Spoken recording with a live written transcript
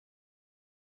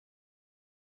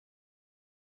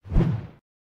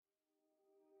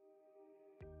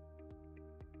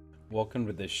Welcome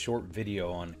to this short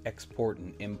video on export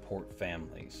and import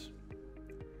families.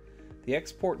 The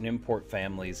export and import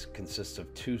families consist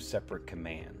of two separate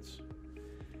commands.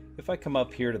 If I come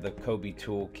up here to the Kobi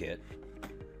Toolkit,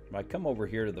 when I come over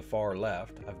here to the far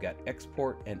left, I've got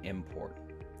export and import.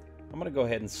 I'm going to go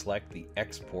ahead and select the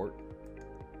export.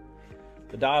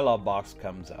 The dialog box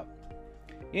comes up.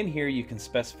 In here you can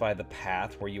specify the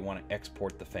path where you want to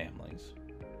export the families.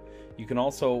 You can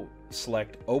also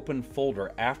select open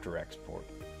folder after export.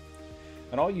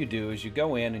 And all you do is you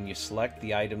go in and you select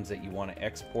the items that you want to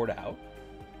export out.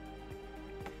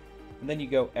 And then you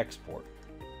go export.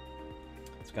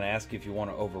 It's going to ask you if you want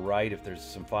to overwrite if there's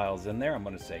some files in there. I'm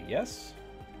going to say yes.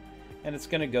 And it's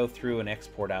going to go through and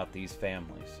export out these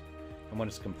families. And when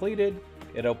it's completed,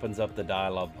 it opens up the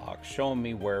dialog box showing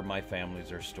me where my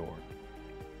families are stored.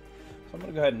 So I'm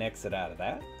going to go ahead and exit out of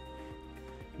that.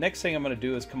 Next thing I'm going to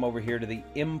do is come over here to the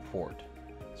import.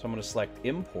 So I'm going to select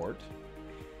import,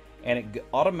 and it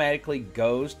automatically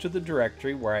goes to the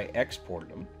directory where I exported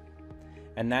them.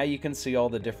 And now you can see all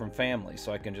the different families.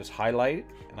 So I can just highlight it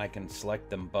and I can select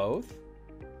them both,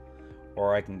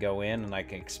 or I can go in and I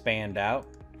can expand out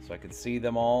so I can see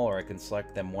them all, or I can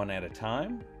select them one at a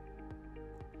time.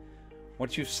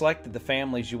 Once you've selected the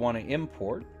families you want to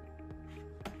import,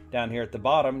 down here at the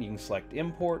bottom you can select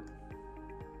import,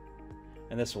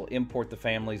 and this will import the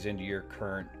families into your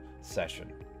current session.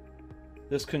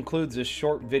 This concludes this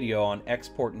short video on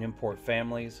export and import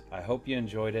families. I hope you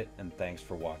enjoyed it, and thanks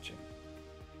for watching.